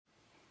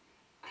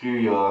Crewe,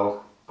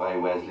 York by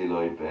Wesley,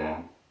 Lloyd,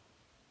 Byrne.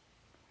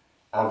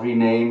 I've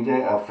renamed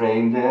it, I've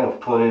framed it, I've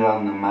put it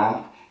on the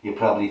map. You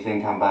probably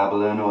think I'm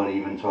babbling or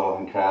even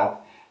talking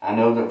crap. I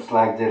know that I've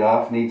slagged it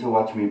off, need to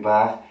watch me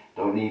back.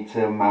 Don't need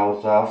to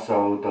mouth off,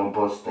 so don't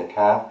bust the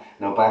cap.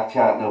 No back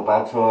chat, no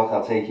bad talk,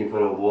 I'll take you for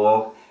a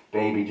walk.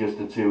 Baby, just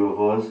the two of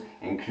us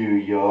in Crewe,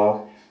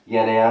 York.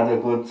 Yeah, they had a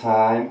good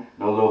time,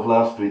 no love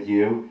lost with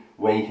you.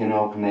 Waking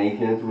up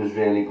naked was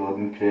really good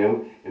in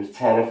Crewe. It was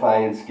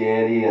terrifying,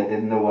 scary, I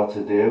didn't know what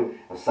to do.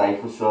 A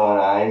sight for sore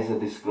eyes, a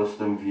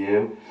disgusting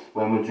view.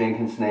 When we're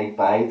drinking snake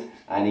bite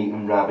and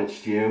eating rabbit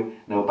stew.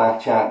 No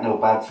back chat, no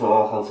bad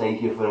talk, I'll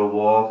take you for a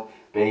walk.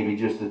 Baby,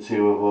 just the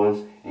two of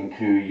us in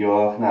Crewe,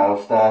 York. Now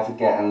I've started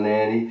getting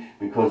leery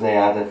because I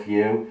had a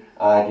few.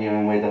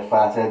 Arguing with a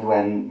fathead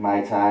when my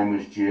time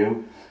was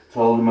due.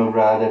 Told him I'd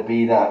rather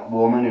be that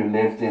woman who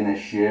lived in a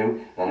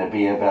shoe than to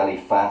be a belly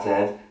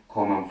fathead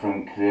coming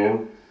from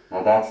Crewe.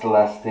 Now that's the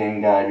last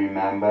thing I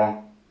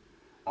remember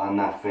on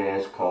that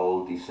first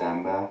cold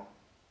December.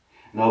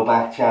 No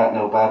back chat,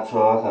 no bad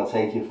talk, I'll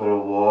take you for a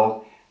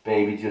walk.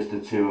 Baby, just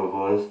the two of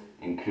us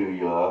in Crewe,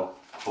 York.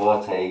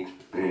 4 takes,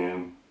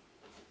 boom.